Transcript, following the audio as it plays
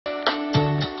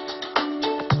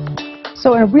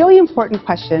So a really important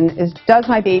question is, does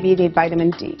my baby need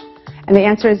vitamin D? And the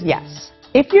answer is yes.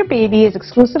 If your baby is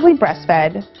exclusively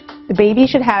breastfed, the baby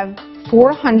should have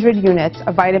 400 units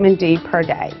of vitamin D per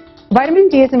day. Vitamin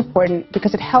D is important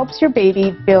because it helps your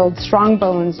baby build strong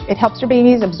bones. It helps your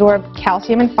babies absorb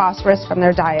calcium and phosphorus from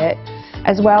their diet,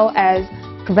 as well as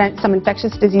prevent some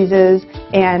infectious diseases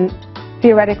and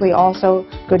theoretically also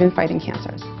good in fighting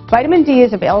cancers. Vitamin D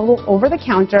is available over the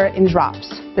counter in drops.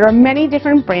 There are many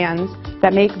different brands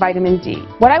that make vitamin D.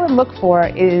 What I would look for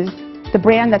is the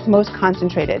brand that's most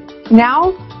concentrated.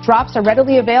 Now, drops are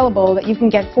readily available that you can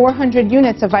get 400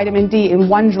 units of vitamin D in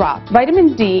one drop.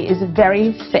 Vitamin D is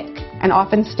very thick and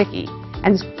often sticky,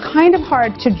 and it's kind of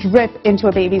hard to drip into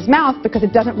a baby's mouth because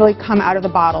it doesn't really come out of the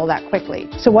bottle that quickly.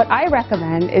 So what I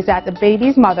recommend is that the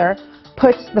baby's mother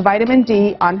puts the vitamin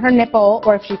D on her nipple,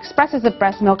 or if she expresses the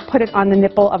breast milk, put it on the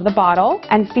nipple of the bottle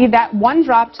and feed that one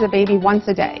drop to the baby once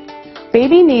a day.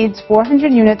 Baby needs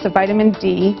 400 units of vitamin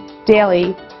D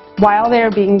daily while they're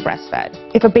being breastfed.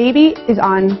 If a baby is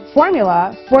on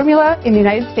formula, formula in the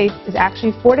United States is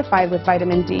actually fortified with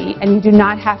vitamin D, and you do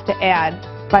not have to add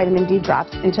vitamin D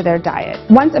drops into their diet.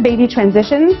 Once a baby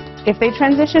transitions, if they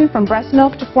transition from breast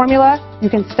milk to formula, you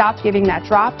can stop giving that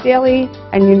drop daily,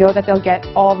 and you know that they'll get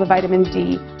all the vitamin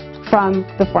D from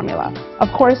the formula. Of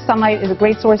course, sunlight is a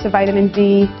great source of vitamin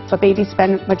D, but babies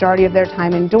spend the majority of their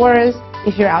time indoors.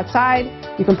 If you're outside,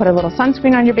 you can put a little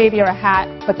sunscreen on your baby or a hat,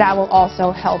 but that will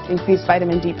also help increase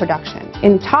vitamin D production.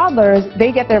 In toddlers,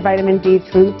 they get their vitamin D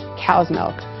through cow's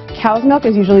milk. Cow's milk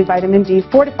is usually vitamin D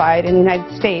fortified in the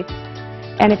United States,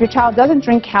 and if your child doesn't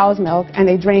drink cow's milk and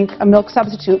they drink a milk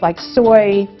substitute like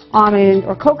soy, almond,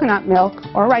 or coconut milk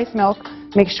or rice milk,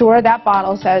 make sure that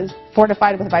bottle says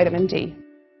fortified with vitamin D.